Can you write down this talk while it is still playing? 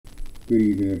Good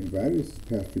evening, everybody. This is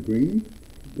Pastor Green.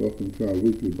 Welcome to our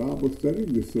weekly Bible study.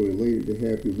 We're so elated to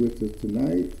have you with us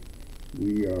tonight.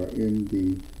 We are in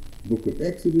the book of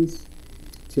Exodus,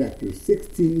 chapters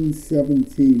 16,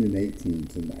 17, and 18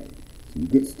 tonight. Some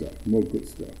good stuff, more good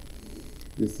stuff.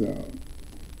 This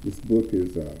book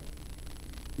is, it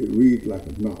reads like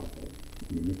a novel.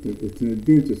 I mean, it's an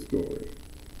adventure story.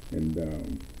 And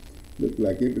looks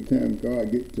like every time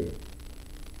God gets to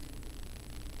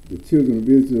the children of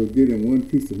Israel get in one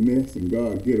piece of mess and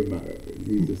God get them out of it.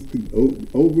 He just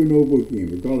over and over again,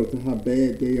 regardless of how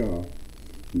bad they are,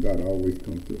 God always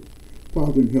comes through.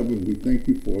 Father in heaven, we thank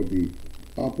you for the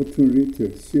opportunity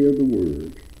to share the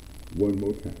word one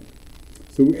more time.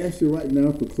 So we ask you right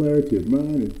now for clarity of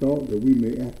mind and thought that we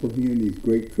may apprehend these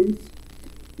great truths,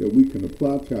 that we can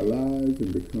apply to our lives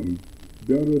and become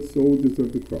better soldiers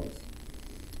of the cross.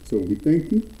 So we thank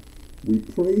you, we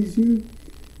praise you,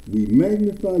 we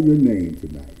magnify your name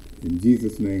tonight. In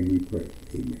Jesus' name we pray.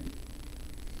 Amen.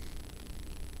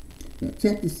 Now,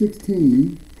 chapter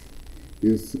 16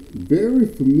 is very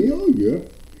familiar.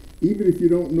 Even if you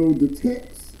don't know the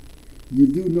text, you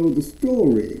do know the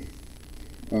story.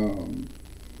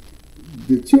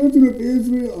 The children of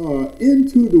Israel are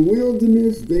into the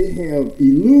wilderness. They have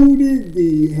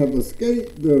have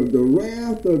escaped the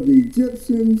wrath of the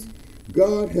Egyptians.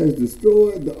 God has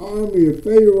destroyed the army of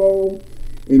Pharaoh.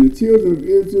 And the children of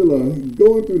Israel are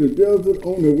going through the desert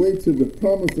on their way to the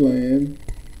promised land.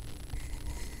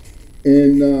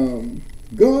 And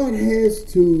God has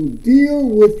to deal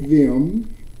with them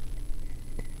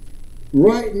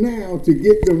right now to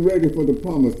get them ready for the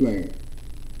promised land.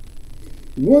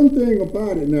 One thing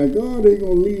about it, now God ain't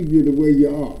going to leave you the way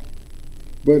you are.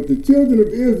 But the children of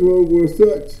Israel were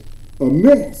such a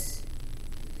mess.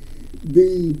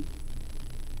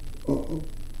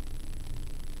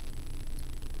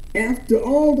 After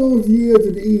all those years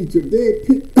in Egypt, they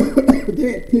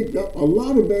had picked up a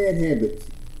lot of bad habits.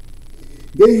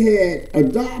 They had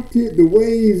adopted the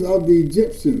ways of the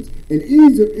Egyptians. And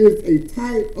Egypt is a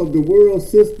type of the world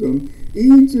system.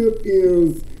 Egypt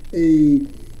is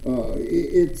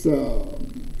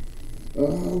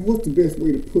what's the best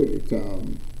way to put it?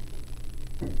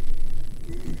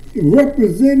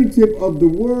 Representative of the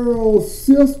world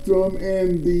system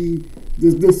and the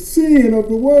sin of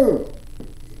the world.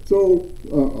 So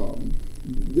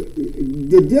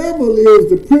the devil is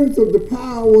the prince of the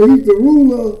power. He's the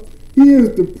ruler. He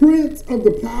is the prince of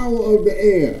the power of the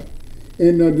air.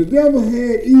 And the devil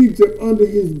had Egypt under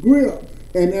his grip.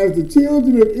 And as the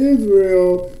children of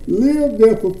Israel lived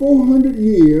there for 400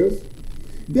 years,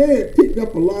 they had picked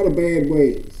up a lot of bad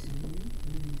ways.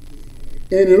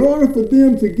 And in order for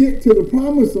them to get to the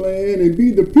promised land and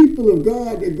be the people of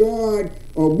God that God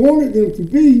wanted them to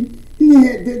be,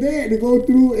 they had to go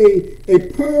through a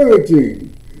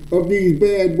purging of these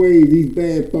bad ways, these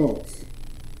bad thoughts.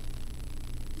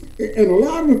 And a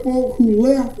lot of the folk who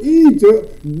left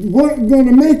Egypt weren't going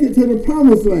to make it to the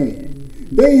promised land.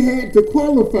 They had to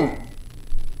qualify.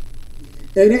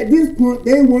 And at this point,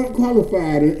 they weren't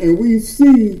qualified. And we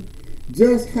see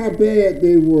just how bad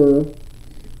they were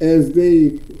as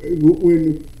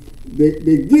when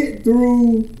they get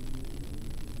through.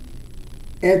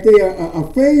 As they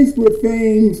are faced with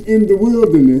things in the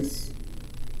wilderness.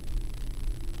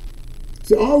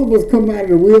 So all of us come out of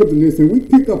the wilderness and we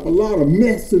pick up a lot of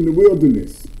mess in the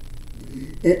wilderness.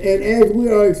 And as we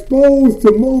are exposed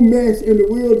to more mess in the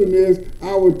wilderness,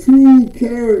 our true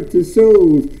character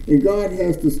shows, and God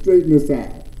has to straighten us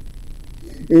out.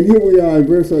 And here we are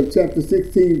in chapter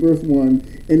 16, verse 1.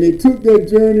 And they took their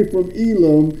journey from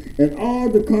Elim, and all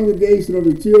the congregation of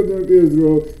the children of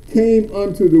Israel came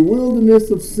unto the wilderness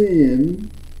of Sin,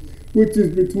 which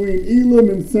is between Elim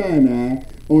and Sinai,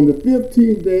 on the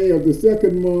 15th day of the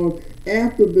second month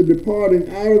after the departing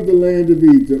out of the land of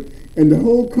Egypt. And the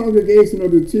whole congregation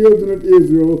of the children of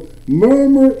Israel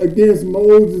murmured against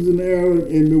Moses and Aaron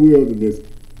in the wilderness.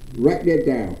 Write that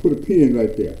down. Put a pin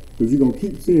right there, because you're going to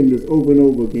keep seeing this over and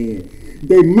over again.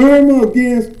 They murmur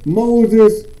against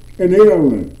Moses and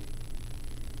Aaron.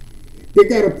 They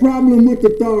got a problem with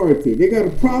authority. They got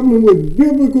a problem with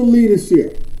biblical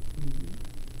leadership.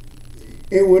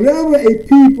 And whenever a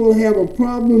people have a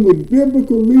problem with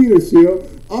biblical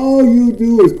leadership, all you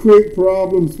do is create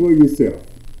problems for yourself.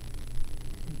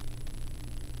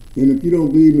 And if you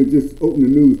don't believe me, just open the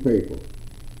newspaper.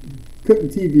 Cut the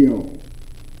TV on.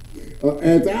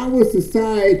 As our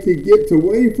society gets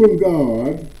away from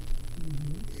God,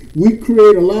 we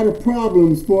create a lot of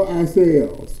problems for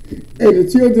ourselves. And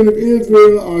the children of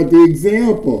Israel are the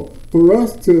example for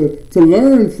us to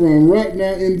learn from right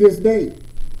now in this day.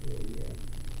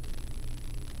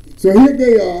 So here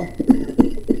they are.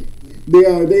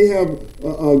 They have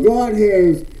God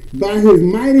has, by His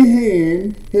mighty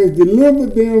hand, has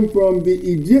delivered them from the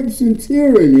Egyptian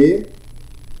tyranny.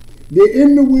 They're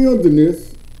in the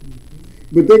wilderness,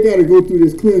 but they got to go through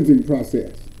this cleansing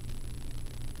process.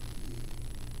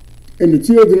 And the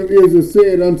children of Israel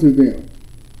said unto them,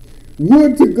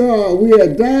 would to God we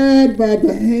had died by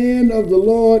the hand of the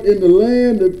Lord in the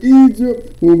land of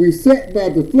Egypt, when we sat by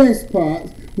the flesh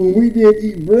pots, when we did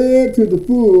eat bread to the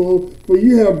full, for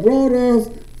you have brought us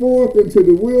forth into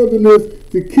the wilderness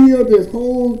to kill this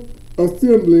whole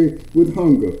assembly with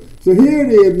hunger. So here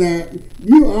it is now.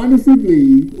 You honestly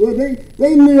believe, well, they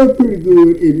lived pretty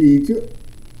good in Egypt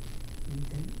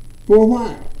for a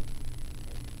while.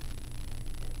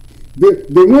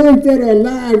 The ones that are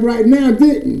alive right now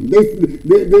didn't.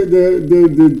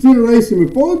 The generation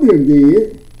before them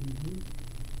did.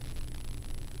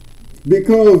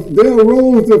 Because there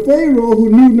arose a Pharaoh who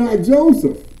knew not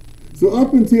Joseph. So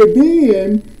up until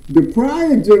then, the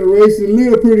prior generation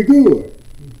lived pretty good.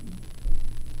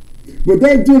 But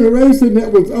that generation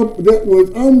that was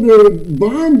under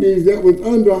bondage, that was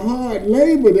under hard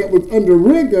labor, that was under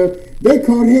rigor, they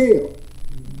caught hell.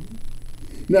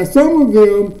 Now, some of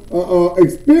them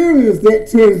experienced that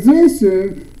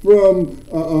transition from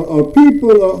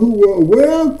people who were a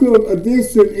welcome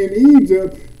addition in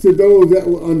Egypt to those that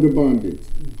were under bondage.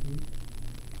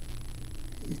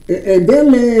 And their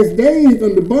last days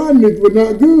under bondage were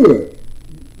not good.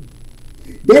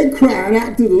 They cried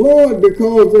out to the Lord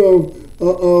because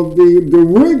of the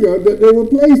rigor that they were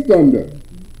placed under.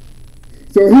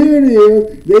 So here it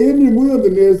is, they're in the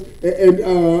wilderness,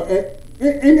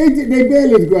 and their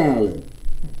belly's growling.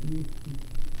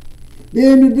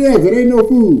 They're in the desert, ain't no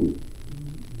food.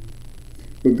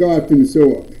 But God finna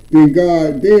show up.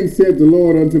 Then said the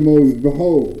Lord unto Moses,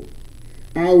 behold,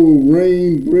 I will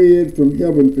rain bread from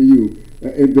heaven for you.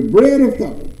 The bread of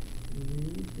heaven.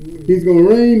 He's going to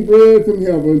rain bread from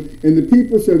heaven, and the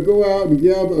people shall go out and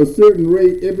gather a certain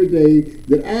rate every day,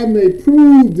 that I may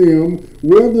prove them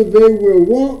whether they will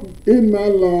walk in my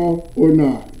law or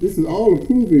not. This is all a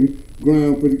proving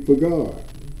ground for God.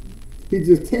 He's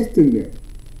just testing them.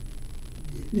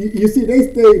 You see,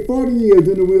 they stayed 40 years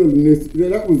in the wilderness.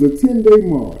 That was a 10-day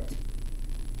march.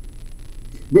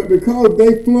 But because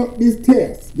they flunked this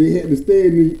test, they had to stay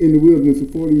in the wilderness for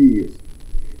 40 years.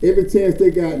 Every chance they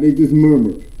got, they just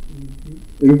murmured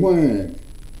and whined.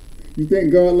 You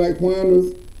think God like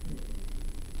whiners?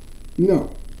 No.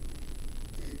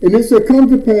 And it shall come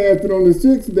to pass that on the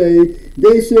 6th day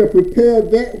they shall prepare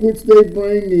that which they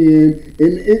bring in,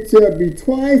 and it shall be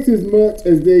twice as much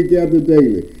as they gather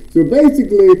daily. So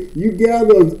basically, you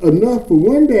gather enough for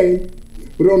one day,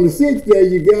 but on the 6th day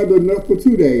you gather enough for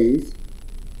 2 days.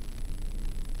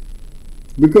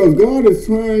 Because God is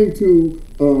trying to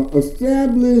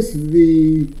establish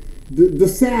the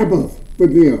Sabbath for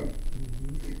them.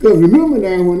 Because remember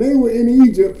now, when they were in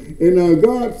Egypt, and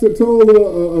God told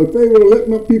Pharaoh, let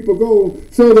my people go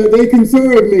so that they can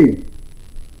serve me.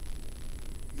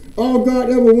 All God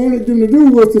ever wanted them to do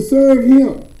was to serve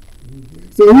him.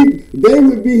 So they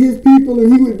would be his people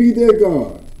and he would be their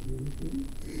God.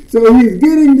 So he's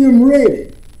getting them ready.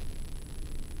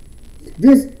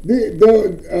 They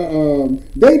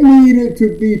needed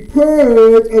to be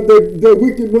purged of their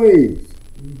wicked ways.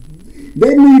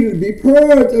 They needed to be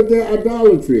purged of their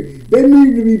idolatry. They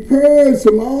needed to be purged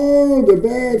from all the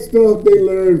bad stuff they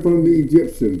learned from the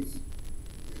Egyptians,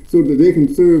 so that they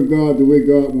can serve God the way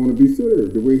God wants to be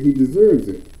served, the way he deserves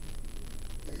it.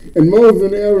 And Moses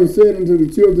and Aaron said unto the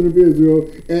children of Israel,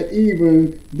 at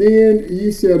even, then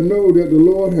ye shall know that the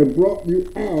Lord hath brought you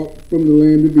out from the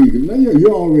land of Egypt. Now you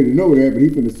already know that, but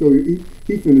he's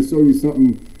finna show you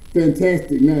something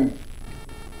fantastic now.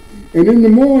 And in the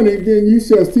morning, then you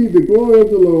shall see the glory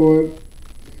of the Lord,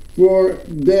 for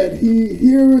that he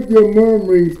heareth your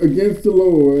murmurings against the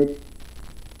Lord.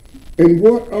 And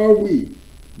what are we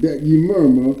that ye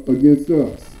murmur against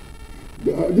us?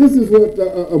 This is what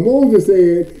Moses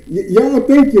said. Y'all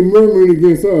think you're murmuring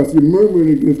against us. You're murmuring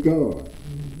against God.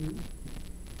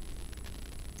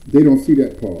 They don't see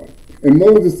that part. And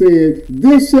Moses said,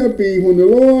 this shall be when the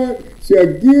Lord shall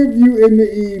give you in the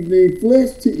evening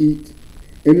flesh to eat,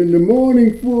 and in the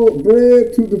morning full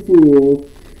bread to the full,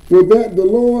 for that the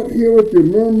Lord heareth your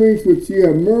murmurings which ye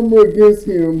have murmured against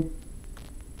him.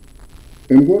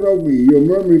 And what are we? Your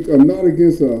murmurings are not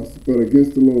against us, but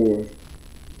against the Lord.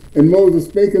 And Moses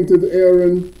spake unto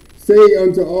Aaron, say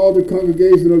unto all the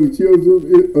congregation of the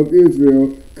children of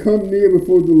Israel, come near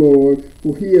before the Lord,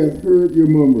 for he hath heard your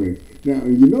murmuring. Now,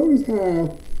 you notice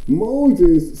how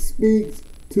Moses speaks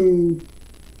to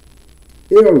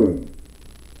Aaron.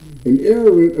 And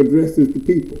Aaron addresses the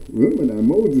people. Remember now,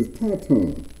 Moses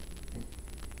Taton.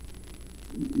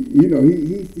 You know,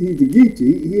 he's a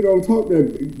geechee. He don't talk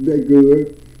that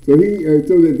good. So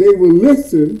so that they will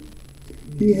listen.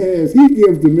 He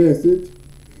gives the message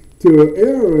to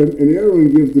Aaron, and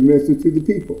Aaron gives the message to the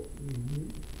people.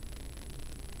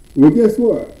 Well, guess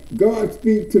what? God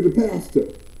speaks to the pastor,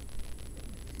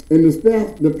 and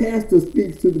the pastor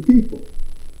speaks to the people.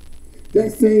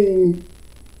 That same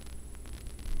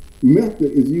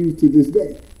method is used to this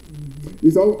day.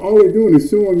 It's all they're doing is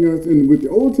showing us, and with the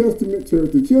Old Testament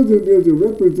church, the children of Israel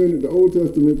represented the Old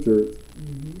Testament church,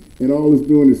 and all it's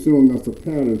doing is showing us a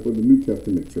pattern for the New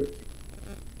Testament church.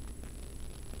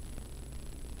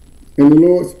 And the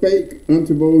Lord spake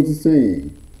unto Moses,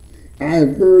 saying, I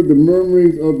have heard the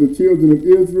murmurings of the children of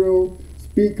Israel.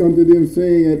 Speak unto them,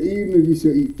 saying, At evening ye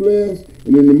shall eat flesh,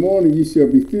 and in the morning ye shall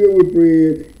be filled with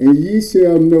bread, and ye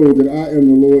shall know that I am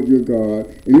the Lord your God.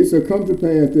 And it shall come to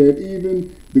pass that at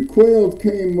even the quails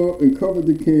came up and covered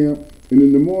the camp, and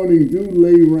in the morning dew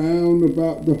lay round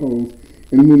about the host.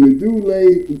 And when the dew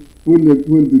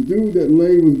that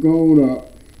lay was gone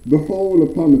up, behold,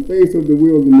 upon the face of the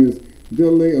wilderness there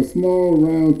lay a small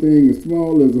round thing, as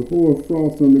small as a hoar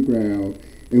frost on the ground.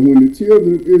 And when the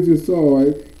children of Israel saw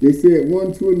it, they said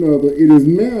one to another, It is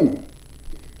manna.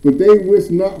 But they wist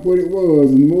not what it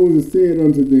was. And Moses said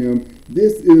unto them,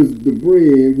 This is the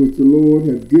bread which the Lord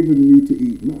hath given you to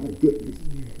eat. My goodness.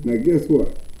 Now guess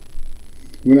what?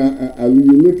 When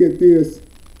you look at this,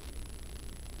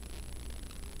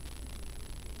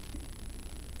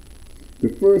 the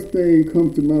first thing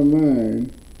comes to my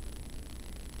mind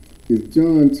is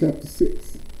John chapter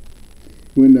 6.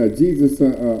 When Jesus,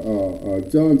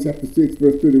 John chapter 6,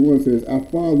 verse 31 says, Our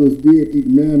fathers did eat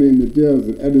manna in the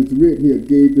desert, and it is written, He hath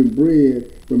gave them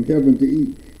bread from heaven to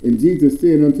eat. And Jesus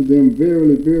said unto them,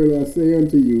 Verily, verily, I say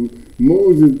unto you,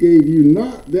 Moses gave you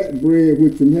not that bread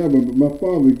which from heaven, but my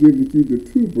Father giveth you the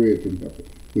true bread from heaven,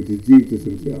 which is Jesus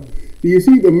himself. So you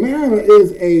see, the manna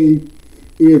is a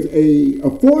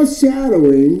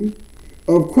foreshadowing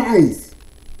of Christ.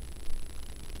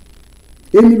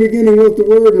 In the beginning was the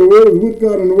Word, and the Word was with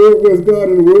God, and the Word was God,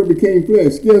 and the Word became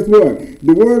flesh. Guess what?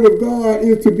 The Word of God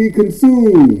is to be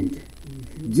consumed,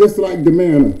 just like the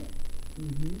manna.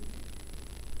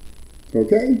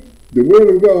 Okay? The Word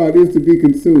of God is to be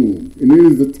consumed, and it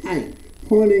is a type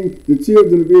pointing the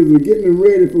children of Israel, getting them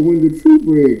ready for when the true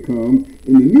bread comes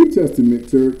in the New Testament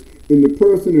church in the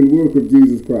person and work of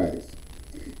Jesus Christ.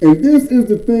 And this is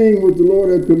the thing which the Lord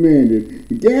hath commanded.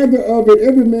 Gather of it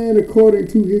every man according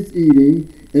to his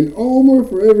eating, an omer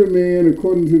for every man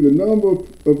according to the number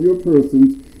of your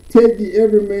persons. Take ye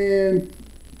every man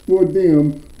for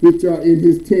them which are in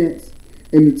his tents.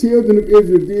 And the children of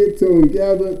Israel did so, and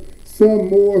gathered some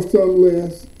more, some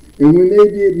less. And when they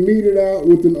did mete it out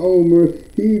with an omer,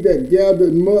 he that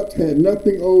gathered much had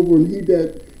nothing over, and he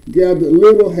that gathered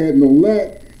little had no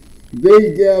lack.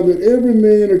 They gathered every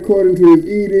man according to his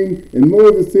eating, and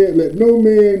Moses said, Let no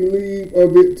man leave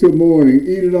of it till morning.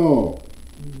 Eat it all.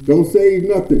 Don't save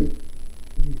nothing.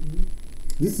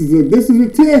 This is a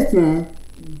test now.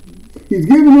 He's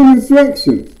giving them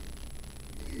instructions.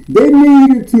 They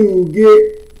needed to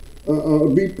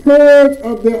be purged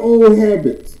of their old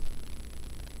habits,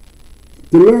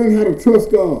 to learn how to trust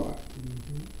God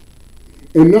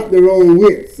and not their own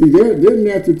wits. See, their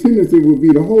natural tendency would be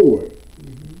to hoard.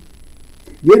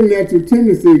 Their natural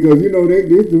tendency, because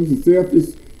they're some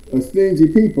selfish, stingy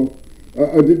people.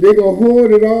 They're gonna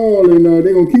hoard it all, and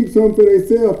they're gonna keep some for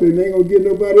themselves, and they ain't gonna give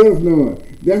nobody else none.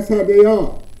 That's how they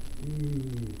are.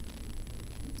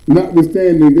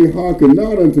 Notwithstanding, they hearkened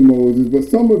not unto Moses, but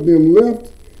some of them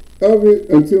left of it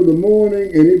until the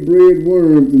morning, and it bred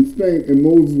worms and stank, and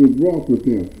Moses was wroth with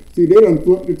them. See, they done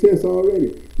flunked the test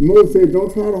already. Moses said,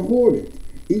 don't try to hoard it.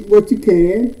 Eat what you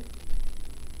can.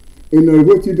 And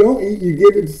what you don't eat, you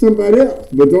give it to somebody else.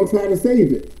 But don't try to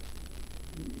save it.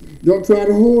 Don't try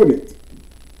to hoard it.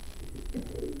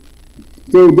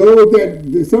 So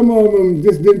some of them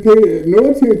just didn't pay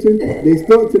no attention. They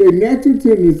stuck to their natural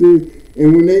tendencies.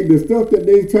 And when the stuff that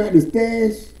they tried to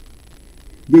stash,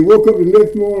 they woke up the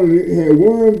next morning and it had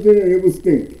worms in it and it was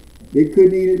stink. They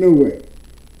couldn't eat it no way.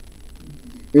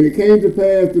 And it came to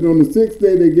pass that on the sixth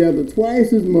day they gathered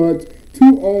twice as much,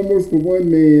 2 omers for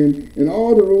one man, and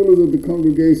all the rulers of the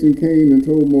congregation came and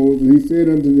told Moses, and he said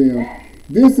unto them,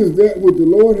 This is that which the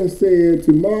Lord has said,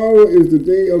 tomorrow is the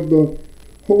day of the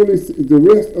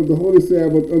rest of the holy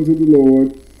Sabbath unto the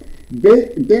Lord.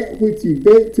 Bake that which ye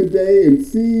bake today, and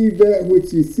seethe that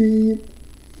which ye seethe,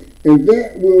 and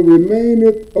that will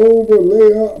remaineth over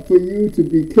lay up for you to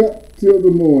be kept till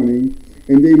the morning.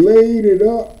 And they laid it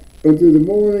up until the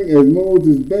morning as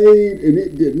Moses bathed, and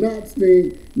it did not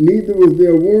stink, neither was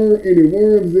there any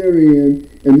worms therein.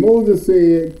 And Moses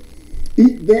said,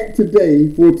 eat that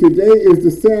today, for today is the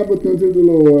Sabbath unto the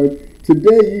Lord.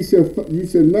 Today you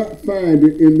shall not find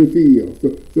it in the field. So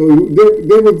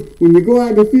there was, when you go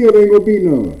out in the field, there ain't gonna be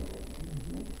none.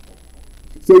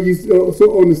 So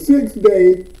on the sixth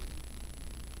day,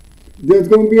 there's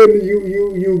gonna be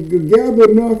you gather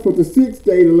enough for the sixth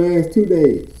day to last 2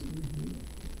 days.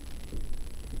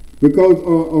 Because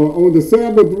on the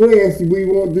Sabbath rest, we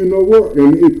won't do no work.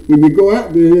 And when you go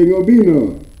out there ain't going to be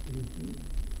none.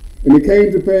 And it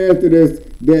came to pass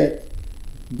that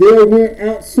there went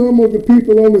out some of the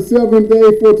people on the seventh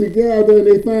day for to gather, and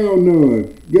they found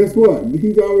none. Guess what?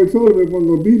 He's already told them there wasn't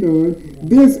going to be none.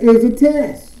 This is a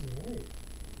test.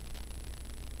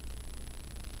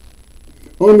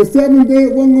 On the seventh day,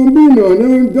 it wasn't going to be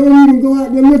none. Don't even go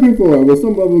out there looking for it. Well,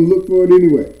 some of them look for it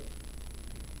anyway.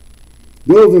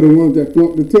 Those are the ones that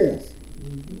flunked the test.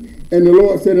 And the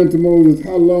Lord said unto Moses,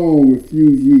 how long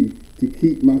refuse ye to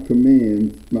keep my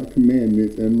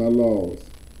commandments and my laws?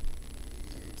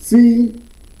 See,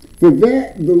 for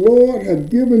that the Lord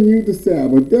hath given you the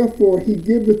Sabbath, therefore he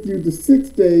giveth you the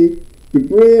sixth day, the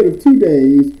bread of 2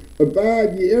 days.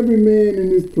 Abide ye every man in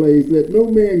his place, let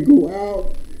no man go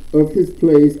out of his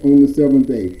place on the seventh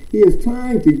day. He is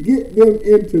trying to get them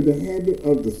into the habit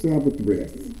of the Sabbath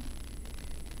rest.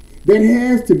 That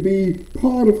has to be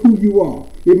part of who you are.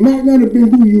 It might not have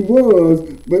been who you was,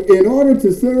 but in order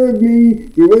to serve me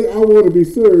the way I want to be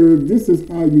served, this is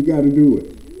how you got to do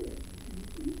it.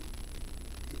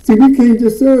 See, we can't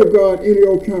just serve God any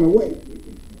old kind of way.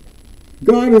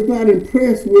 God is not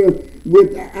impressed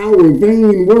with our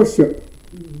vain worship.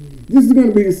 This is going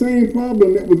to be the same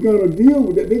problem that they're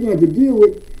going to deal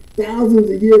with thousands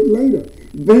of years later.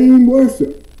 Vain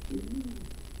worship.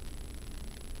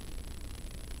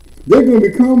 They're going to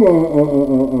become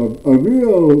a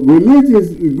real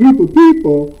religious group of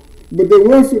people, but their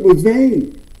worship was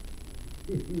vain.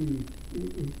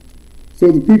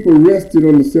 So the people rested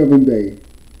on the seventh day.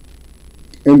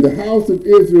 And the house of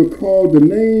Israel called the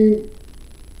name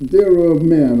thereof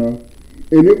manna,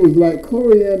 and it was like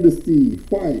coriander seed,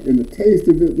 white, and the taste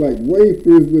of it like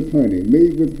wafers with honey,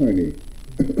 made with honey.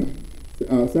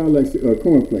 Sound like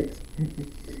cornflakes.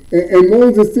 And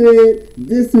Moses said,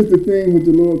 this is the thing which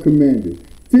the Lord commanded.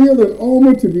 Fill an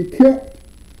omer to be kept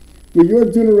for your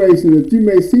generation, that you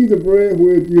may see the bread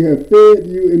whereof you have fed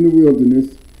you in the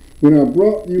wilderness, when I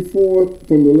brought you forth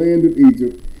from the land of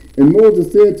Egypt. And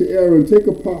Moses said to Aaron, take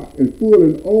a pot and fill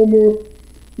an omer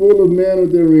full of manna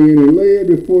therein, and lay it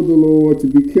before the Lord to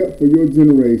be kept for your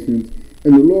generations.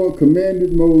 And the Lord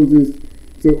commanded Moses.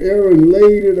 So Aaron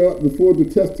laid it up before the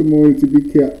testimony to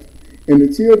be kept. And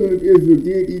the children of Israel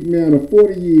did eat manna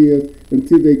 40 years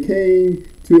until they came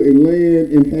to a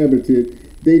land inhabited.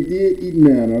 They did eat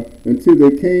manna until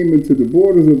they came into the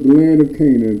borders of the land of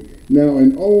Canaan. Now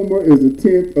an omer is a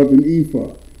tenth of an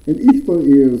ephah. An ephah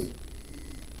is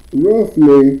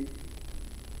roughly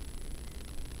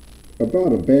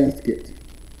about a basket.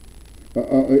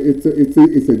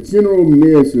 It's a general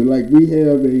measure. Like we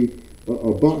have a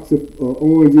box of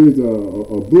oranges,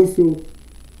 a bushel.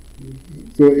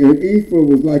 So an ephah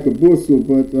was like a bushel,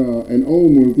 but an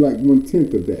omer was like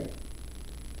 1/10 of that.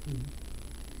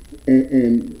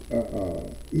 And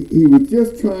he was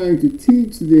just trying to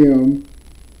teach them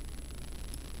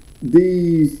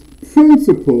these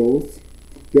principles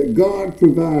that God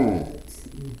provides.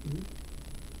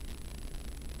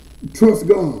 Trust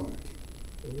God.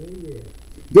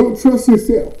 Don't trust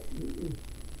yourself.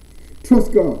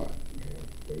 Trust God.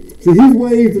 See, his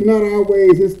ways are not our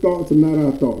ways, his thoughts are not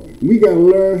our thoughts. We got to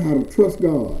learn how to trust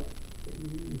God.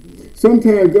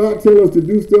 Sometimes God tells us to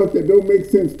do stuff that don't make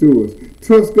sense to us.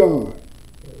 Trust God.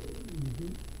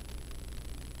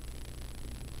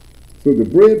 So the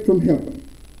bread from heaven.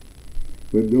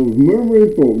 But those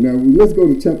murmuring folk, now let's go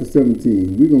to chapter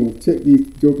 17. We're going to check these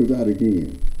jokers out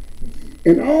again.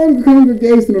 And all the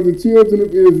congregation of the children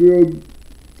of Israel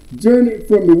journeyed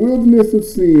from the wilderness of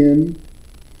sin,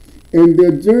 and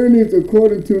their journeys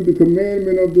according to the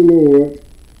commandment of the Lord,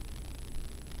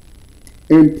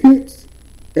 and pitched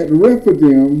at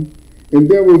Rephidim, and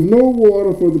there was no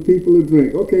water for the people to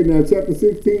drink. Okay, now chapter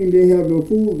 16, they have no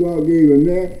food. God gave them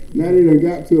that. Now they done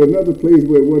got to another place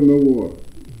where it wasn't no water.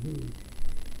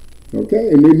 Okay,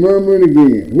 and they murmuring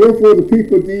again. Wherefore the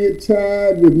people did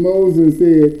chide with Moses and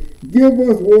said, give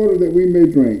us water that we may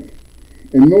drink.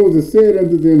 And Moses said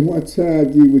unto them, why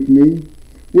chide ye with me?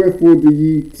 Wherefore do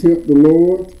ye tempt the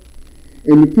Lord?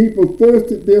 And the people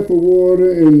thirsted there for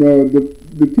water, and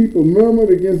the people murmured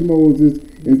against Moses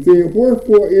and said,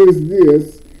 wherefore is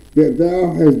this that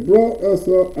thou hast brought us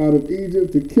up out of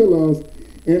Egypt to kill us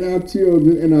and our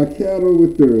children and our cattle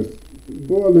with thirst.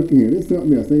 Boy, look at here. There's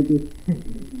something else, ain't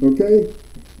there? Okay?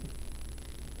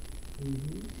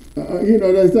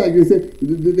 That's like you said,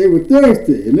 they were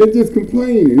thirsty and they're just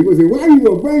complaining. They would say, why are you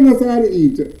going to bring us out of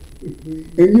Egypt?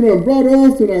 And, brought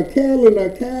us and our cattle and our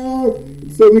cows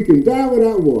so we can die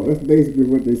without water. That's basically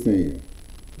what they're saying.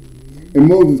 And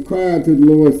Moses cried to the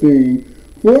Lord, saying,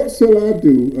 what shall I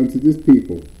do unto this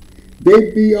people?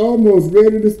 They be almost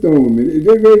ready to stone me.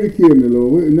 They're ready to kill me,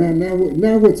 Lord.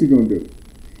 Now what you going to do?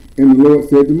 And the Lord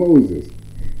said to Moses,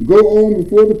 go on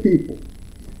before the people,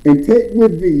 and take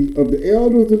with thee of the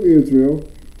elders of Israel,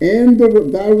 and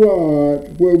thy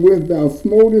rod wherewith thou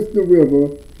smotest the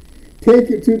river, take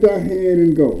it to thy hand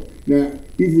and go. Now,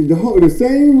 he said, the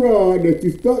same rod that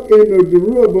you stuck in the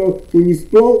river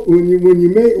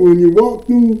when you walk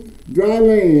through dry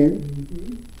land,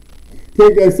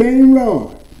 take that same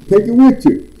rod, take it with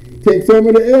you. Take some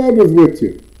of the elders with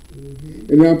you.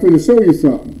 And I'm going to show you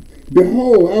something.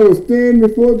 Behold, I will stand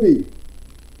before thee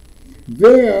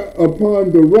there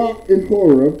upon the rock in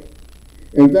Horeb,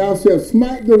 and thou shalt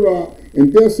smite the rock,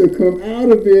 and there shall come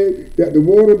out of it that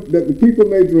the people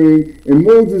may drink. And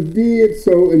Moses did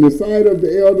so in the sight of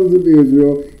the elders of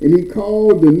Israel, and he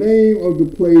called the name of the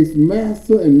place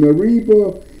Massa and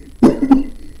Meribah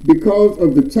because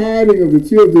of the chiding of the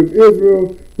children of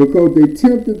Israel, because they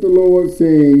tempted the Lord,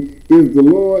 saying, is the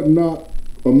Lord not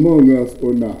among us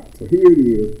or not? So here it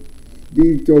is.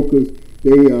 These jokers,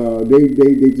 they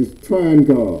just trying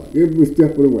God every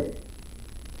step of the way.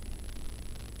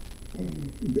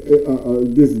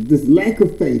 This lack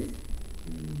of faith.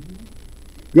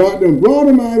 God done brought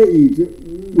them out of Egypt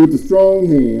with a strong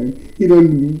hand. He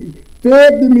done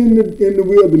fed them in the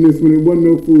wilderness when there wasn't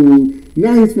no food.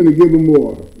 Now he's going to give them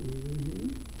water.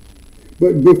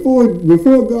 But before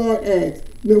God asks,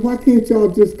 now why can't y'all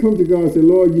just come to God and say,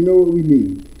 Lord, you know what we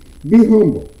need? Be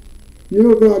humble. You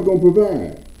know God's going to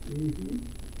provide.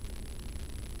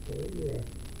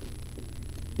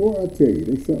 Boy, I tell you,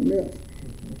 there's something else.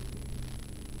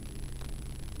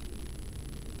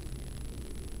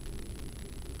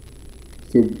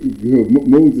 So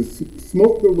Moses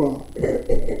smote the rock,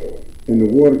 and the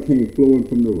water came flowing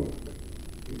from the rock.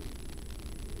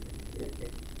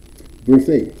 Verse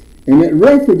 8. And at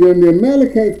Rephidim the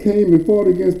Amalekites came and fought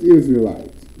against the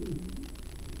Israelites.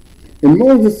 And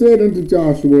Moses said unto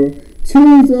Joshua,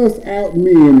 choose us out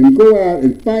men, and go out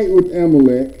and fight with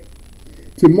Amalek.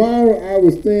 Tomorrow I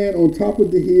will stand on top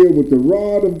of the hill with the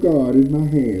rod of God in my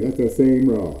hand. That's that same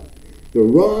rod. The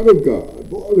rod of God.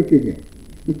 Boy, look at him.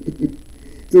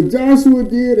 So Joshua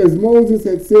did as Moses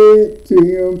had said to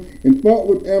him, and fought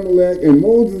with Amalek. And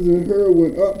Moses and Hur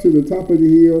went up to the top of the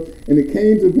hill. And it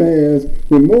came to pass,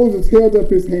 when Moses held up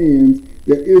his hands,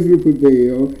 that Israel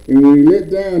prevailed. And when he let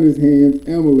down his hands,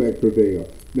 Amalek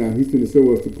prevailed. Now he's going to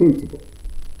show us the principle.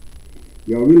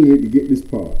 Y'all really need to get this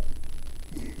part.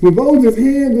 When Moses'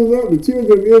 hands was up, the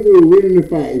children of Israel were winning the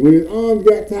fight. When his arms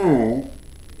got tired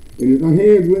and his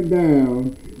hands went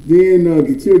down, then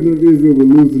the children of Israel were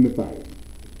losing the fight.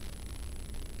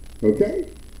 Okay?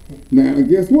 Now,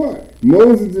 guess what?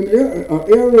 Moses and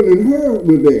Aaron and Hur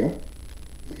were there.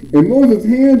 And Moses'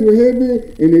 hands were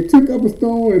heavy, and they took up a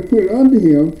stone and put it under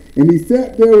him, and he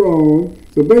sat thereon.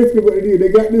 So basically what they did, they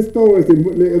got this stone and said,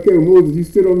 okay, Moses, you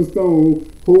sit on the stone,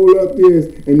 hold up this,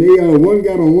 and they one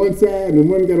got on one side and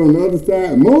one got on the other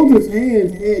side. Moses'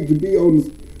 hands had to be on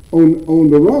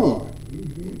the rod.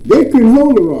 They couldn't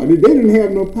hold the rod. They didn't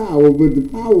have no power, but the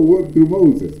power worked through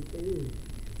Moses.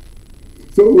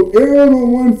 So Aaron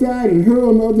on one side and Hur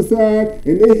on the other side,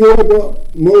 and they held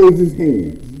up Moses'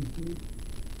 hands.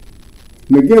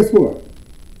 Now guess what?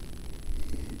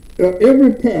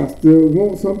 Every pastor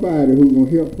wants somebody who's going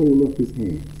to help hold up his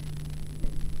hands.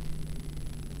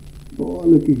 Boy,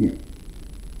 look at him.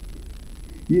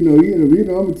 I'm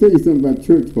going to tell you something about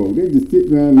church folk. They just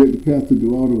sit around and let the pastor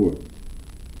do all the work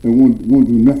and won't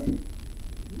do nothing.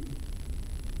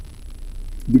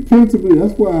 The principle,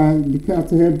 that's why the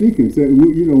pastor have deacons.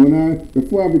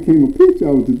 Before I became a preacher,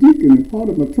 I was a deacon, and part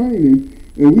of my training,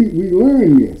 and we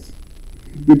learned this.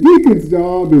 The deacon's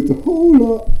job is to hold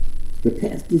up the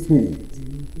pastor's hands,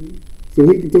 so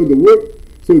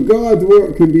God's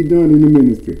work can be done in the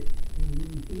ministry.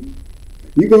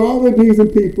 You can always need some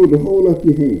people to hold up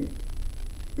your hand,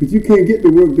 because you can't get the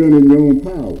work done in your own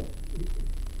power.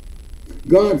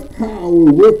 God's power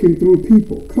working through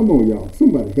people. Come on, y'all.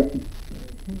 Somebody help me.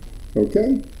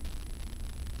 Okay?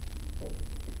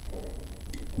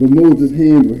 But Moses'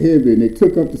 hands were heavy, and they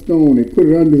took up the stone, they put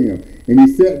it under him, and he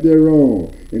sat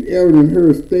thereon. And Aaron and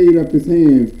Hur stayed up his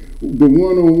hands the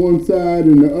one on one side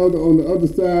and the other on the other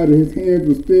side, and his hands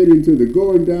were steady until the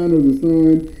going down of the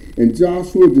sun. And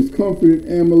Joshua discomfited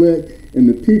Amalek and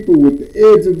the people with the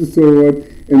edge of the sword.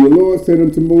 And the Lord said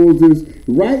unto Moses,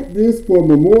 write this for a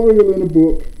memorial in a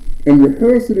book, and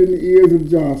rehearse it in the ears of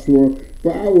Joshua,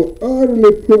 for I will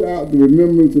utterly put out the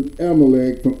remembrance of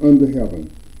Amalek from under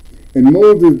heaven. And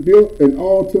Moses built an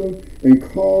altar and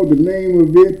called the name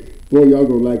of it, boy, y'all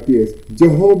go like this,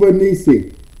 Jehovah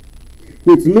Nissi,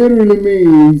 which literally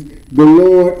means the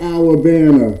Lord our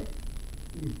banner.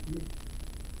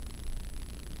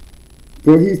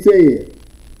 For he said,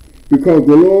 because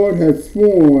the Lord has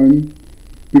sworn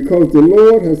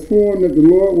that the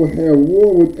Lord will have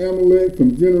war with Amalek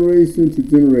from generation to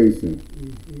generation.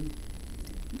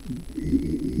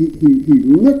 He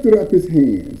lifted up his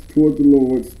hands toward the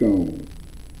Lord's stone,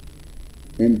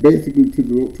 and basically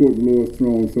toward the Lord's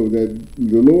throne, so that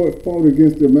the Lord fought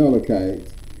against the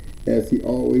Amalekites as he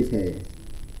always has.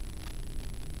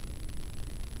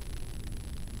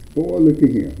 Boy, look at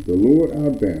him, the Lord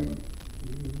our banner.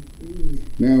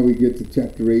 Now we get to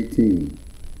chapter 18.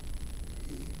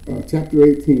 Chapter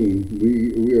 18,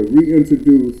 we are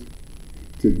reintroduced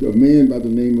to a man by the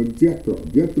name of Jethro.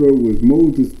 Jethro was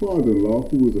Moses' father-in-law,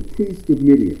 who was a priest of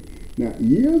Midian. Now,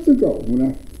 years ago, when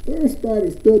I first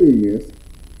started studying this,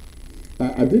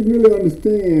 I didn't really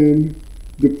understand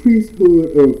the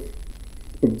priesthood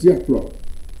of Jethro,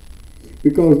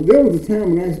 because there was a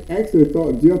time when I actually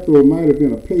thought Jethro might have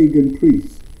been a pagan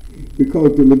priest,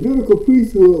 because the Levitical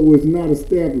priesthood was not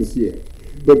established yet.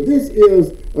 But this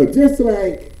is just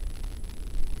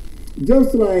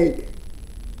like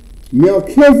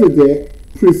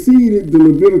Melchizedek preceded the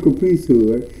Levitical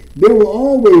priesthood. There were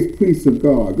always priests of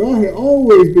God. God had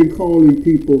always been calling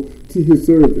people to his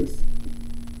service.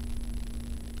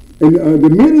 And the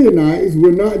Midianites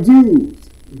were not Jews.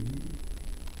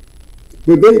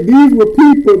 But these were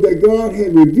people that God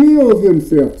had revealed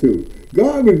himself to.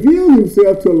 God revealed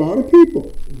himself to a lot of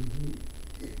people.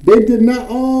 They did not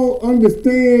all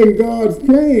understand God's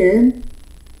plan.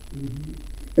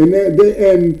 And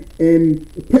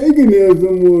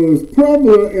paganism was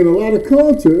prevalent in a lot of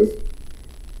cultures.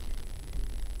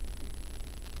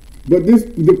 But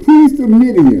the priest of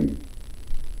Midian,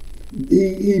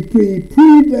 he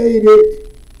predated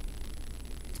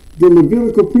the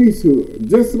Levitical priesthood,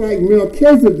 just like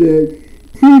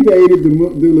Melchizedek predated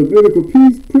the Levitical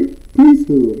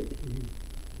priesthood.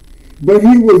 But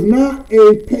he was not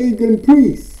a pagan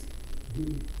priest.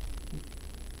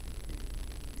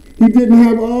 He didn't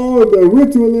have all the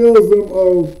ritualism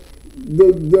of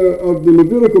the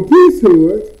Levitical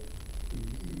priesthood,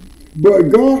 but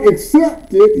God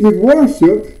accepted his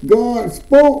worship. God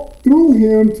spoke through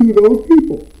him to those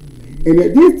people. And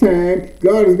at this time,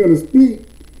 God is going to speak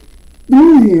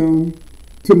through him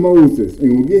to Moses.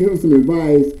 And we'll give him some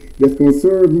advice that's going to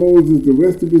serve Moses the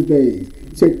rest of his days.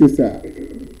 Check this out.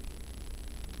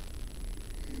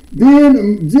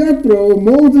 Then Jethro,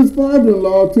 Moses'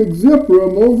 father-in-law, took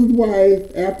Zipporah, Moses' wife,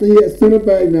 after he had sent her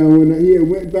back. Now, when he had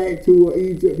went back to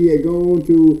Egypt, he had gone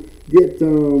to get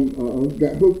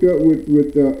got hooked up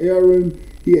with Aaron.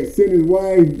 He had sent his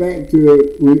wife back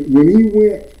to when he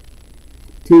went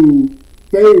to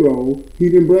Pharaoh. He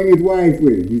didn't bring his wife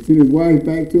with him. He sent his wife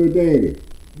back to her daddy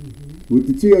with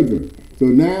the children. So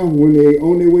now, when they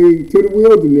on their way to the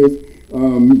wilderness,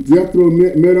 Jethro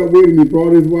met up with him. He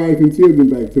brought his wife and children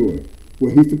back to him.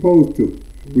 What he's supposed to,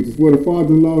 which is what a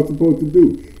father-in-law is supposed to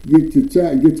do. Get your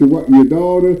child, get your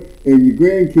daughter and your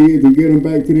grandkids, and get them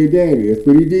back to their daddy. That's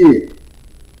what he did.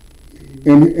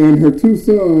 And her two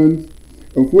sons,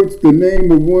 of which the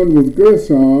name of one was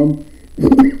Gershom,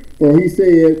 for he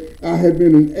said, I have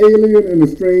been an alien in a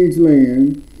strange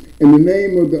land. And the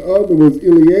name of the other was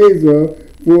Eleazar,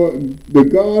 for the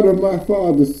God of my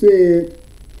father said,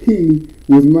 he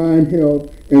was mine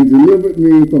help and delivered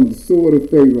me from the sword of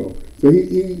Pharaoh. So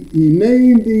he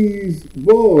named these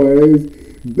boys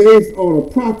based on a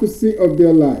prophecy of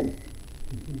their life.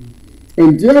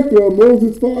 And Jethro,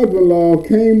 Moses' father-in-law,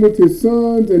 came with his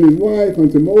sons and his wife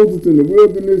unto Moses in the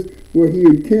wilderness, where he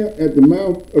encamped at the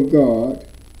mount of God.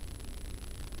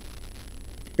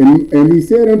 And he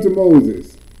said unto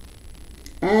Moses,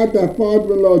 I, thy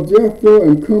father-in-law Jethro,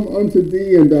 am come unto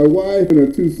thee, and thy wife and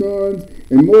her two sons.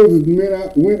 And Moses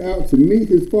went out to meet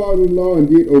his father-in-law, and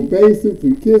did obeisance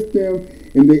and kissed them.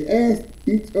 And they asked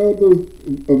each other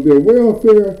of their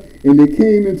welfare, and they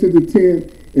came into the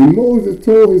tent. And Moses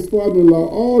told his father-in-law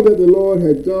all that the Lord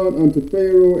had done unto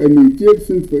Pharaoh and the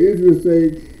Egyptians for Israel's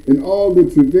sake, and all the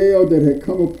travail that had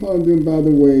come upon them by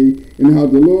the way, and how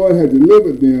the Lord had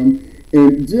delivered them.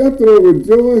 And Jethro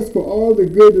rejoiced for all the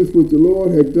goodness which the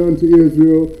Lord had done to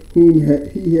Israel, whom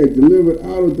he had delivered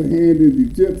out of the hand of the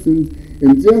Egyptians.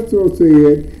 And Jethro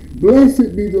said,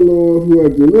 Blessed be the Lord, who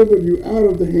have delivered you out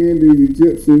of the hand of the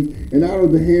Egyptians and out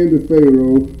of the hand of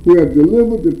Pharaoh, who have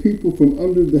delivered the people from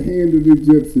under the hand of the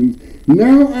Egyptians.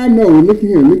 Now I know, look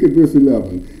here, look at verse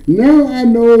 11. Now I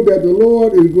know that the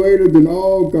Lord is greater than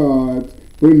all gods,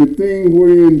 for in the thing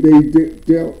wherein they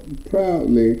dealt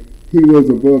proudly, he was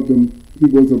above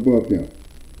them.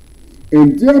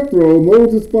 And Jethro,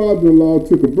 Moses' father-in-law,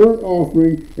 took a burnt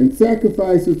offering and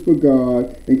sacrifices for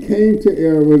God, and came to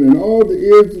Aaron and all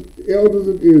the elders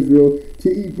of Israel to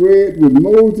eat bread with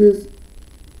Moses'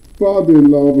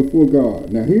 father-in-law before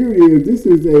God. Now here it is.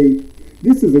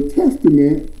 This is a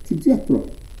testament to Jethro.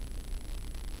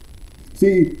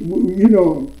 See,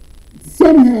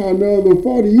 somehow or another,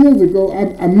 40 years ago,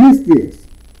 I missed this,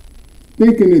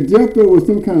 thinking that Jethro was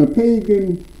some kind of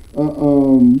pagan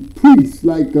priest,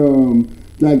 like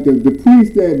the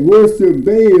priest that worshiped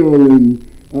Baal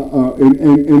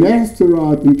and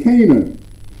Ashtaroth and Canaan.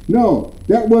 No,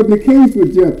 that wasn't the case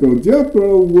with Jethro.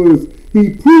 Jethro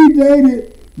he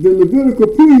predated the Levitical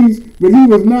priest, but he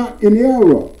was not in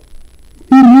error.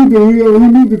 He knew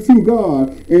the true God.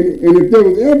 And if there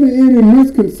was ever any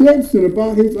misconception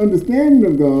about his understanding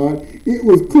of God, it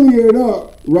was cleared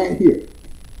up right here.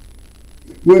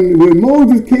 When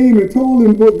Moses came and told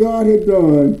him what God had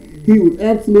done, he was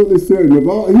absolutely certain of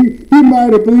all. He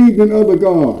might have believed in other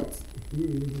gods,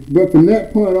 but from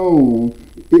that point on,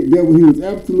 he was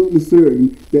absolutely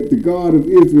certain that the God of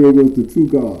Israel was the true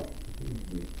God.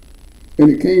 And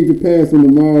it came to pass on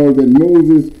the morrow that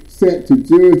Moses sat to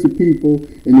judge the people,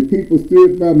 and the people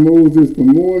stood by Moses from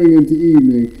morning unto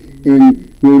evening.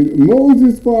 And when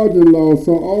Moses' father-in-law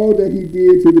saw all that he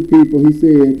did to the people, he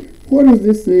said, What is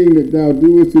this thing that thou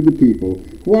doest to the people?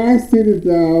 Why sittest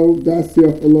thou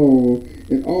thyself alone,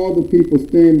 and all the people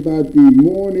stand by thee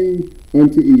morning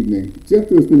unto evening?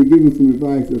 Jethro is going to give him some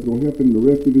advice that's going to help him the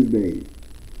rest of his days.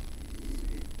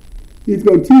 He's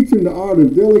going to teach him the art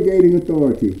of delegating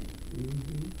authority.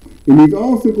 And he's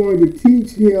also going to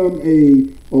teach him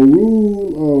a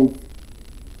rule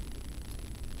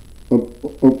of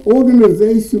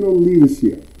organizational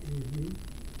leadership.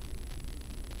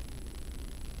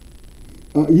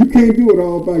 You can't do it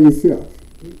all by yourself,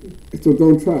 so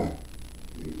don't try.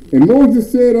 And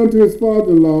Moses said unto his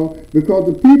father-in-law, Because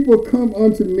the people come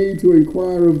unto me to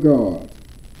inquire of God.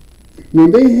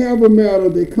 When they have a matter,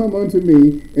 they come unto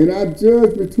me, and I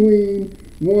judge between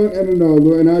one and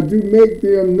another, and I do make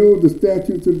them know the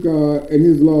statutes of God and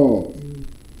his laws.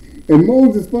 And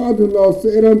Moses' father-in-law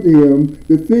said unto him,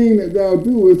 The thing that thou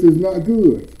doest is not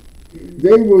good.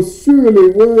 They will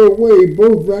surely wear away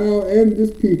both thou and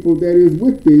this people that is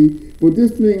with thee, for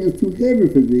this thing is too heavy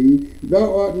for thee.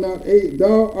 Thou art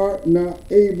not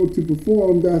able to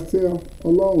perform thyself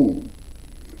alone.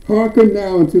 Hearken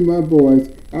now unto my voice,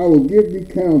 I will give thee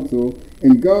counsel,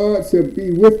 and God shall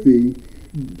be with thee.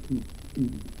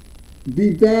 Be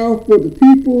thou for the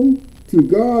people to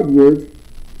Godward,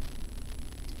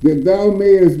 that thou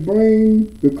mayest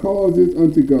bring the causes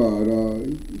unto God.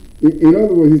 In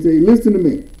other words, he said, listen to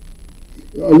me.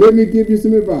 Let me give you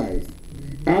some advice.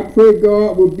 I pray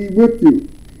God will be with you.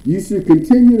 You should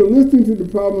continue to listen to the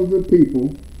problems of the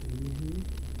people.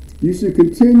 You should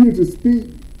continue to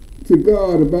speak to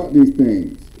God about these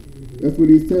things. That's what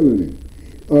he's telling him.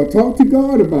 Talk to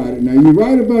God about it. Now, you're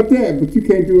right about that, but you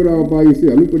can't do it all by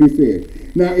yourself. Look what he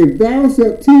said. Now, if thou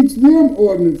shalt teach them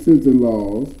ordinances and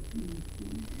laws,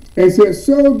 and shalt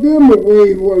show them the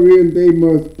way wherein they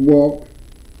must walk,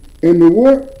 and the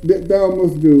work that thou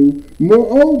must do,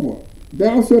 moreover,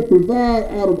 thou shalt provide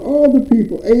out of all the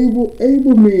people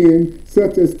able men,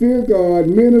 such as fear God,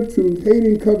 men of truth,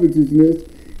 hating covetousness,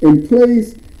 and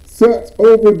place such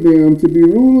over them to be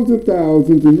rulers of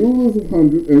thousands, and rulers of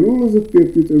hundreds, and rulers of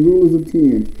fifties, and rulers of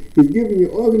tens. He's giving you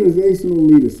organizational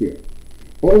leadership,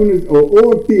 or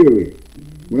theory.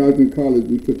 When I was in college,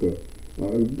 we took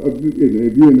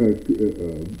if you're in a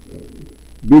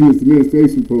business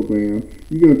administration program,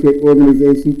 you're going to take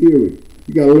organization theory.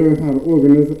 You got to learn how to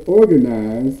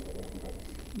organize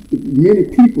many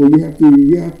people. They have to,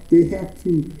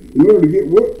 in order to get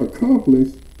work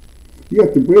accomplished, you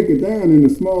have to break it down into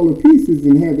smaller pieces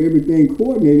and have everything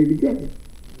coordinated together.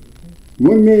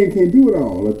 One man can't do it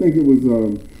all. I think it was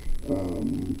one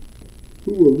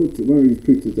of these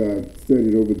preachers I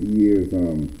studied over the years.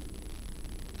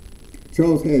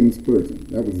 Charles Haddon Spurgeon,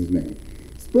 that was his name.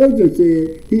 Spurgeon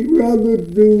said he'd rather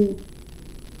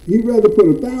put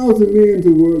 1,000 men to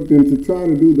work than to try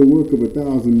to do the work of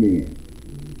 1,000 men.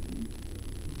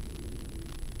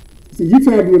 He See, you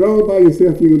try to do it all by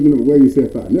yourself, you're going to wear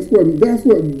yourself out. And that's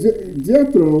what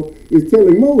Jethro is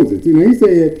telling Moses. You know, he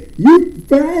said, you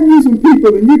find you some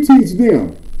people and you teach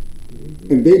them,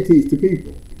 and they teach the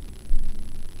people.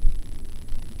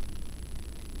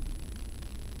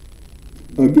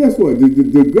 Guess what? The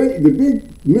big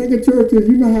mega churches,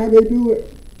 you know how they do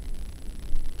it?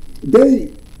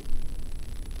 They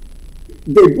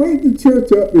break the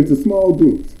church up into small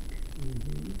groups.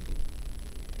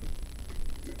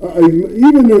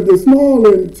 Even the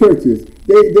smaller churches,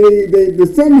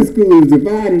 the Sunday school is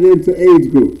divided into age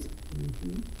groups.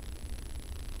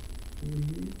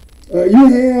 You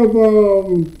have,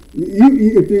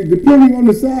 depending on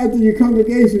the size of your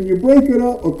congregation, you break it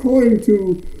up according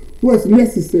to what's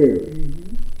necessary.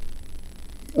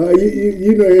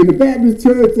 You know, in the Baptist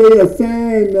church, they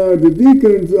assign the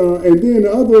deacons, and then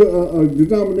the other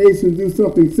denominations do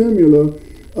something similar.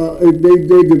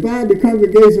 They divide the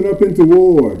congregation up into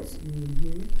wards.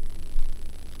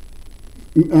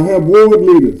 I have ward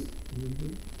leaders.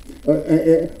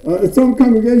 Some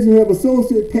congregations have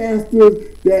associate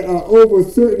pastors that are over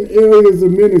certain areas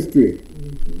of ministry.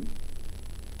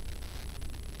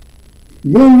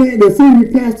 The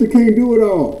senior pastor can't do it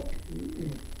all.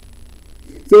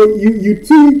 So you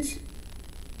teach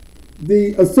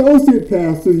the associate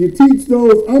pastors, you teach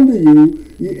those under you.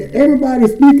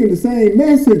 Everybody's speaking the same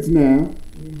message now.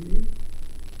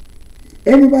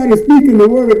 Everybody's speaking the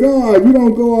word of God. You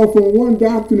don't go off on one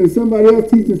doctrine and somebody else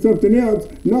teaching something else.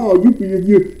 No, you're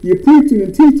preaching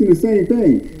and teaching the same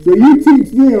thing. So you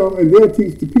teach them and they'll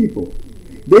teach the people.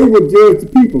 They will judge the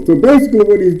people. So basically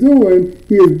what he's doing,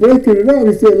 he is breaking it up.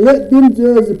 He said, let them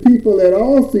judge the people at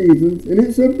all seasons, and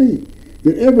it shall be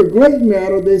that every great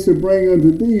matter they shall bring unto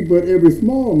thee, but every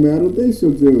small matter they shall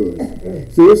judge.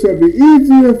 So it shall be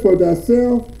easier for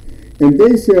thyself, and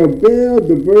they shall bear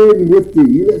the burden with thee.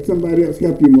 You let somebody else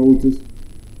help you, Moses.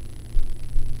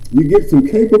 You get some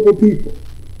capable people,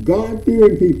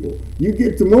 God-fearing people. You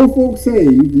get some more folks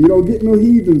saved. You don't get no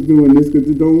heathens doing this because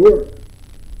it don't work.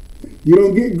 You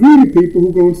don't get greedy people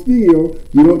who going to steal.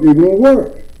 It won't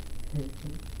work.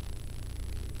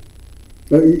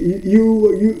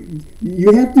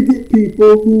 You have to get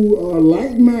people who are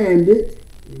like-minded,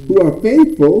 who are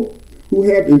faithful, who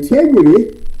have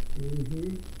integrity,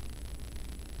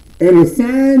 and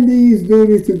assign these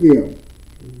duties to them.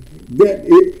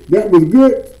 That was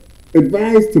good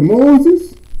advice to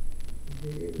Moses.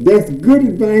 That's good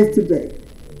advice today.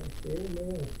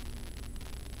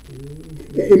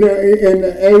 And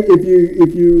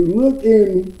if you look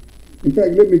in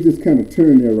fact, let me just kind of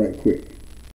turn there right quick.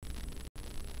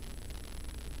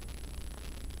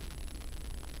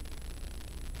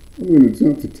 I'm going to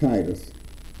jump to Titus.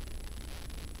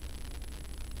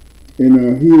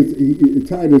 And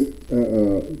Titus,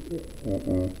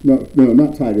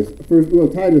 not Titus.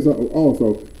 Titus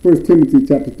also, 1 Timothy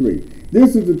chapter 3.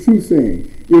 This is the true saying.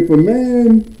 If a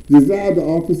man desire the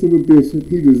office of a bishop,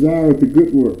 he desireth the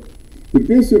good work. The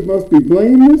bishop must be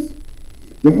blameless,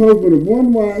 the husband of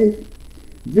one wife,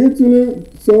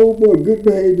 vigilant, sober, good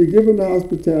behavior, given to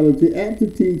hospitality, apt to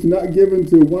teach, not given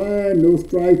to wine, no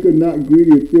striker, not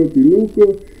greedy of filthy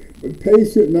lucre, but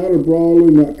patient, not a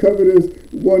brawler, not covetous,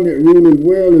 one that ruleth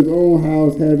well his own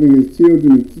house, having his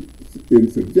children in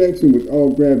subjection with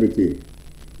all gravity.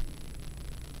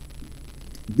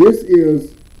 This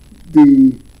is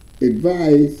the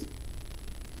advice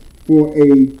for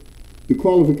the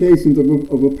qualifications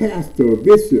of a pastor, or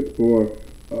bishop, or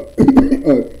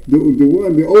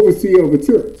the overseer of a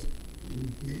church.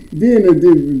 Then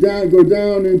go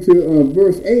down into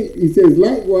verse 8. He says,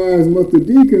 likewise must the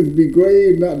deacons be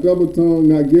grave, not double-tongued,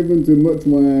 not given to much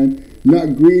wine,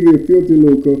 not greedy of filthy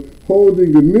lucre,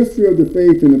 holding the mystery of the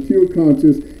faith in a pure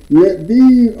conscience. Let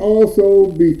these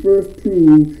also be first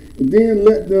proved, then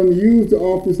let them use the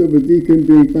office of a deacon,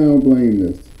 being found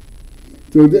blameless.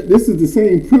 So this is the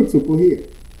same principle here.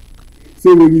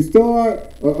 So when you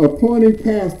start appointing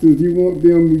pastors, you want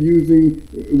them using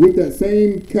with that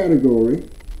same category.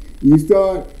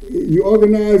 You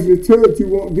organize your church, you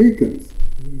want deacons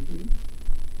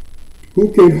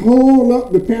who can hold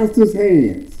up the pastor's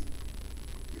hands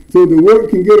so the work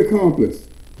can get accomplished.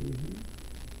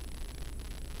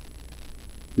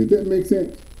 Did that make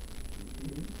sense?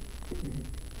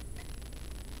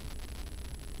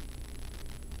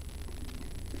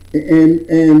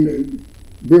 And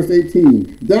verse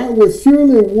 18, thou wilt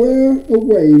surely wear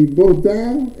away both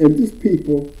thou and this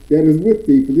people that is with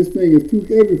thee, for this thing is too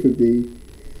heavy for thee,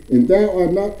 and thou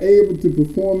art not able to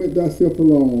perform it thyself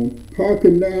alone.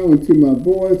 Hearken now unto my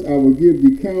voice, I will give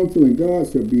thee counsel, and God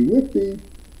shall be with thee.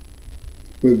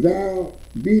 For thou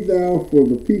for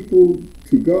the people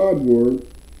to God work,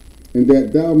 and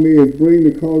that thou mayest bring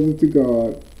the causes to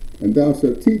God, and thou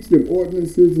shalt teach them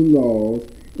ordinances and laws,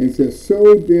 and shalt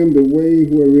show them the way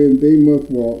wherein they must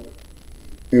walk,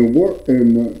 and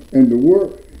the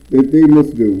work that they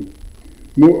must do.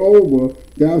 Moreover,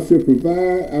 thou shalt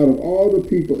provide out of all the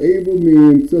people able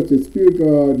men, such as fear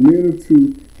God, men of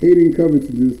truth, hating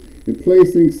covetousness, and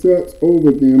placing such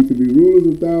over them to be rulers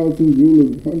of thousands,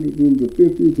 rulers of hundreds, rulers of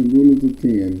fifties, and rulers of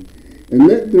 10. And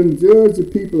let them judge the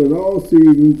people at all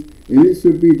seasons, and it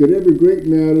shall be that every great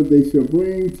matter they shall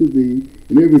bring to thee,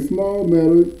 and every small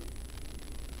matter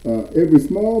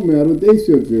they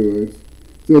shall judge,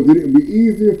 so that it be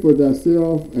easier for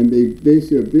thyself, and they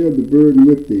shall bear the burden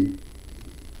with thee.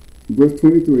 Verse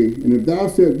 23, and if thou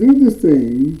shalt do this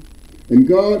thing, and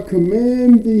God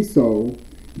command thee so,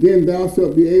 then thou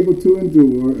shalt be able to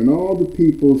endure, and all the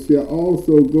people shall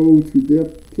also go to their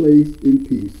place in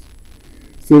peace.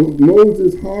 So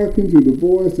Moses hearkened to the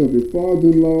voice of his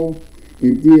father-in-law,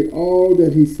 and did all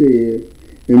that he said.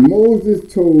 And Moses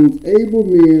chose able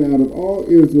men out of all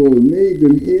Israel, and made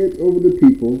them heads over the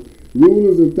people,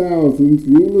 rulers of thousands,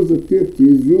 rulers of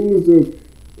fifties, rulers of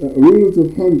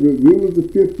hundreds, rulers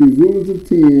of fifties, rulers of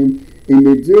 10, and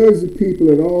they judged the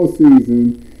people at all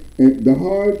seasons. And the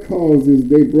hard causes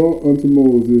they brought unto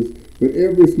Moses, but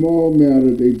every small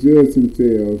matter they judged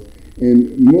themselves.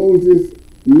 And Moses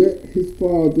let his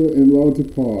father-in-law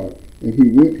depart, and he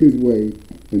went his way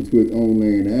into his own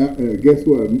land. Guess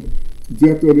what?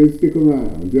 Jethro didn't stick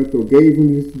around. Jethro gave him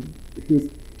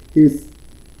his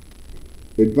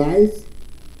advice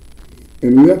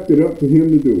and left it up to him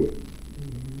to do it.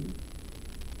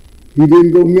 He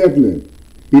didn't go meddling.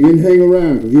 He didn't hang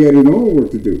around because he had his own work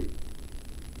to do.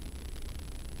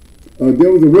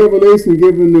 There was a revelation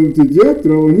given to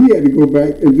Jethro, and he had to go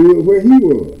back and do it where he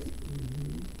was.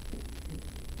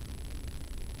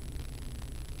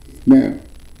 Now,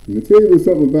 let me tell you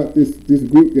something about this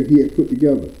group that he had put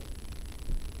together.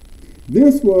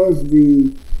 This was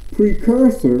the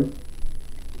precursor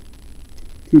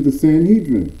to the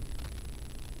Sanhedrin.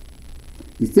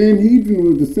 The Sanhedrin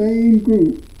was the same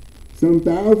group some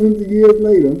thousands of years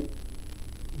later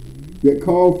that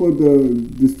called for the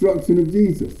destruction of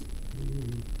Jesus.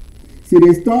 See,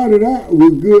 they started out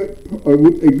with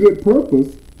a good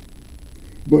purpose,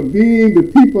 but being the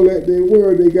people that they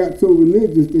were, they got so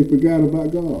religious they forgot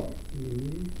about God.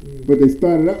 But they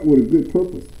started out with a good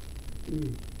purpose.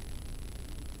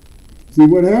 See,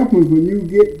 what happens when you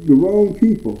get the wrong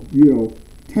people,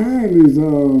 time is,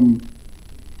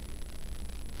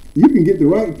 you can get the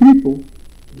right people,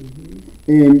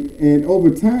 and over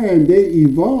time they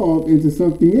evolve into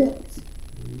something else.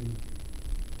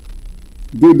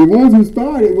 The ones who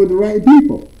started were the right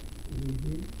people.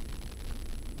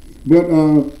 But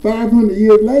 500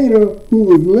 years later, who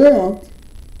was left,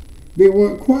 they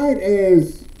weren't quite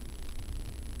as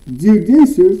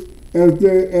judicious as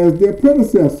their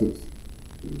predecessors.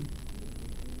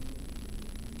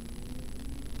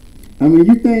 I mean,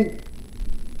 you think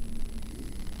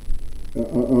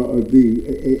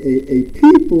a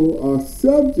people are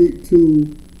subject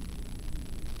to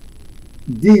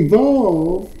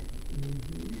devolve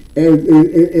as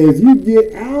you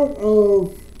get out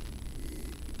of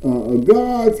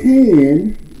God's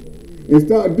hand and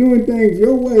start doing things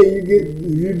your way.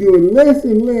 You're doing less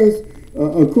and less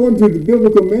according to the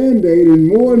biblical mandate, and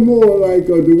more like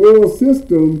the world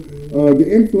system. The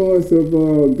influence of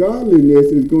godliness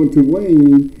is going to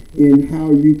wane in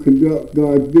how you conduct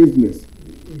God's business.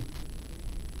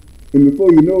 And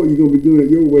before you know it, you're going to be doing it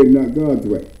your way, not God's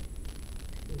way.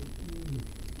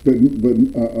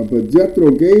 But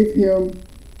Jethro gave him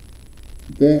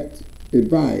that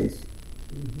advice,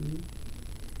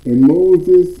 and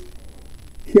Moses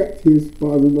kept his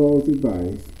father-in-law's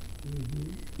advice,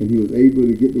 and he was able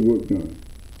to get the work done.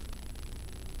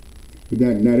 But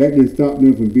that didn't stop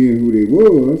them from being who they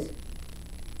was,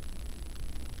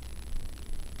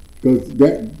 because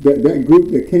that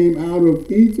group that came out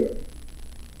of Egypt,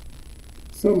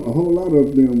 a whole lot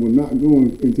of them were not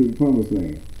going into the promised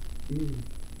land.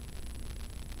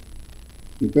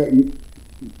 In fact,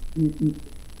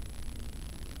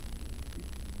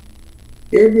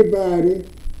 everybody,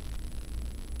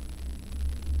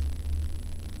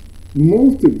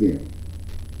 most of them,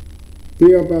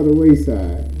 fell by the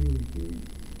wayside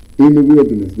in the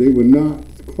wilderness. They were not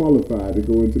qualified to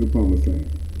go into the promised land.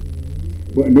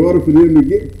 But in order for them to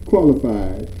get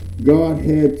qualified, God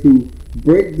had to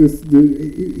break this.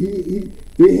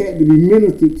 They had to be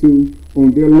ministered to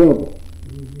on their level.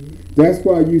 That's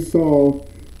why you saw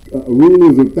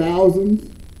rulers of thousands,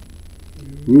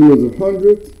 rulers of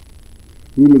hundreds,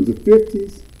 rulers of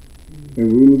fifties,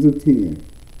 and rulers of 10.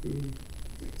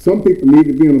 Some people need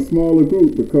to be in a smaller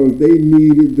group because they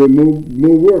needed the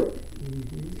more work.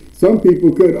 Some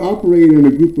people could operate in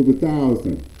a group of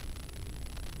 1,000.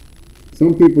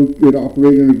 Some people could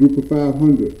operate in a group of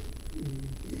 500.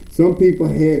 Some people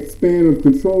had span of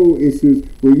control issues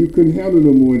where you couldn't handle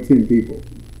no more than 10 people.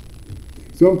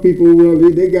 Some people, well,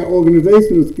 they got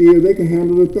organizational skills, they can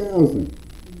handle 1,000.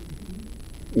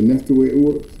 And that's the way it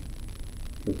works.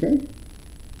 Okay?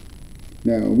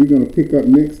 Now, we're going to pick up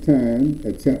next time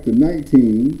at chapter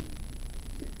 19.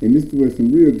 And this is where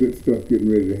some real good stuff getting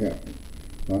ready to happen.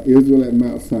 Israel at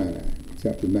Mount Sinai,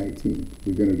 chapter 19.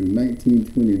 We're going to do 19,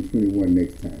 20, and 21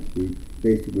 next time. We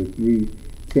basically 3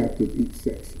 chapters each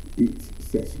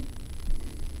session.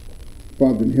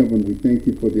 Father in heaven, we thank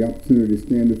you for the opportunity to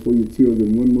stand before your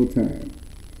children one more time.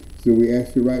 So we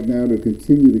ask you right now to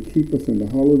continue to keep us in the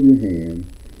hollow of your hand.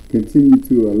 Continue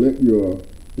to let your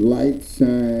light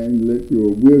shine, let your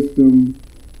wisdom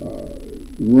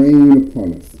reign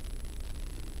upon us.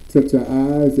 Touch our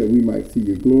eyes that we might see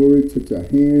your glory. Touch our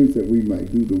hands that we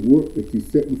might do the work that you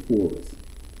set before us.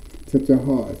 Touch our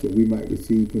hearts that we might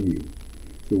receive from you.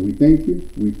 So we thank you,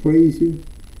 we praise you,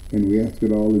 and we ask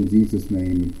it all in Jesus'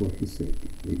 name and for his sake.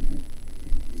 Amen.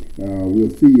 We'll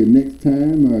see you next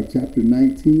time, chapter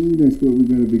 19. That's where we're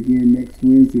going to begin next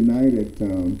Wednesday night at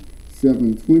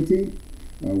 7:20.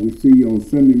 We'll see you on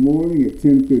Sunday morning at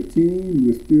 10:15.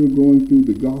 We're still going through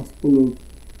the Gospel of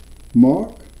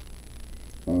Mark.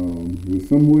 We're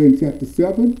somewhere in chapter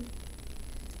 7.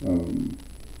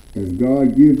 As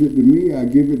God gives it to me, I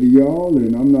give it to y'all,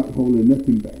 and I'm not holding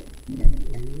nothing back.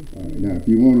 Now, if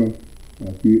you want to,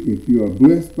 if you are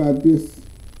blessed by this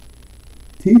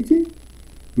teaching,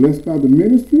 blessed by the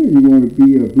ministry, and you want to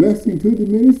be a blessing to the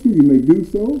ministry, you may do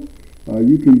so.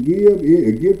 You can give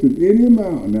a gift of any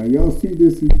amount. Now, y'all see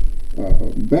this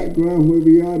background where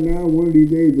we are now. One of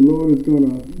these days, the Lord is going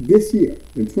to, this year,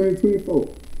 in 2024,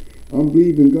 I'm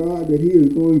believing God that he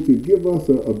is going to give us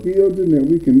a building that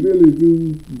we can really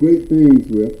do great things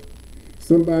with.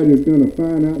 Somebody is going to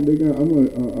find out.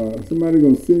 Somebody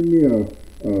going to send me a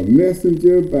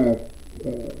messenger by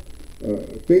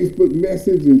Facebook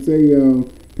message and say,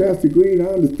 Pastor Green, I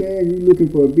understand you're looking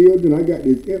for a building. I got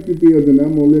this empty building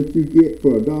I'm going to let you get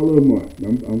for $1 a month.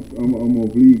 I'm going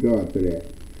to believe God for that.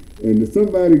 And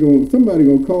somebody going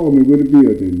to call me with a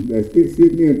building that's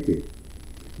sitting empty,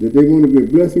 that they want to be a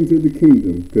blessing to the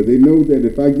kingdom, because they know that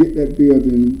if I get that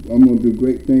building, I'm going to do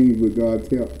great things with God's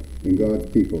help and God's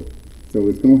people. So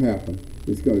it's going to happen.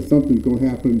 Something's going to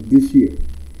happen this year.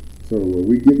 So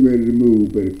we're getting ready to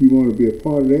move. But if you want to be a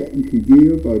part of that, you can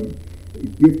give a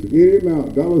gift of any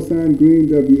amount. $ Green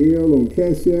WL on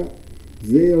Cash App.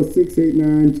 Zelle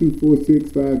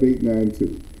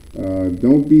 689-246-5892.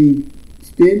 Don't be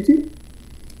stingy.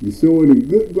 You're sowing in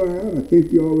good ground. I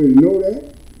think you already know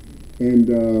that. And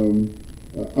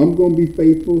I'm going to be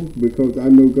faithful because I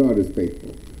know God is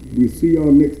faithful. We see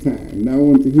y'all next time.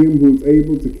 Now unto him who is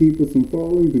able to keep us from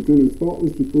falling, present us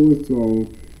faultless before his throne,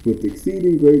 with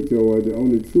exceeding great joy, the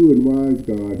only true and wise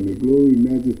God, and the glory,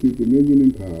 majesty, dominion,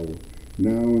 and power,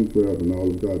 now and forever. And all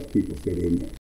of God's people said amen.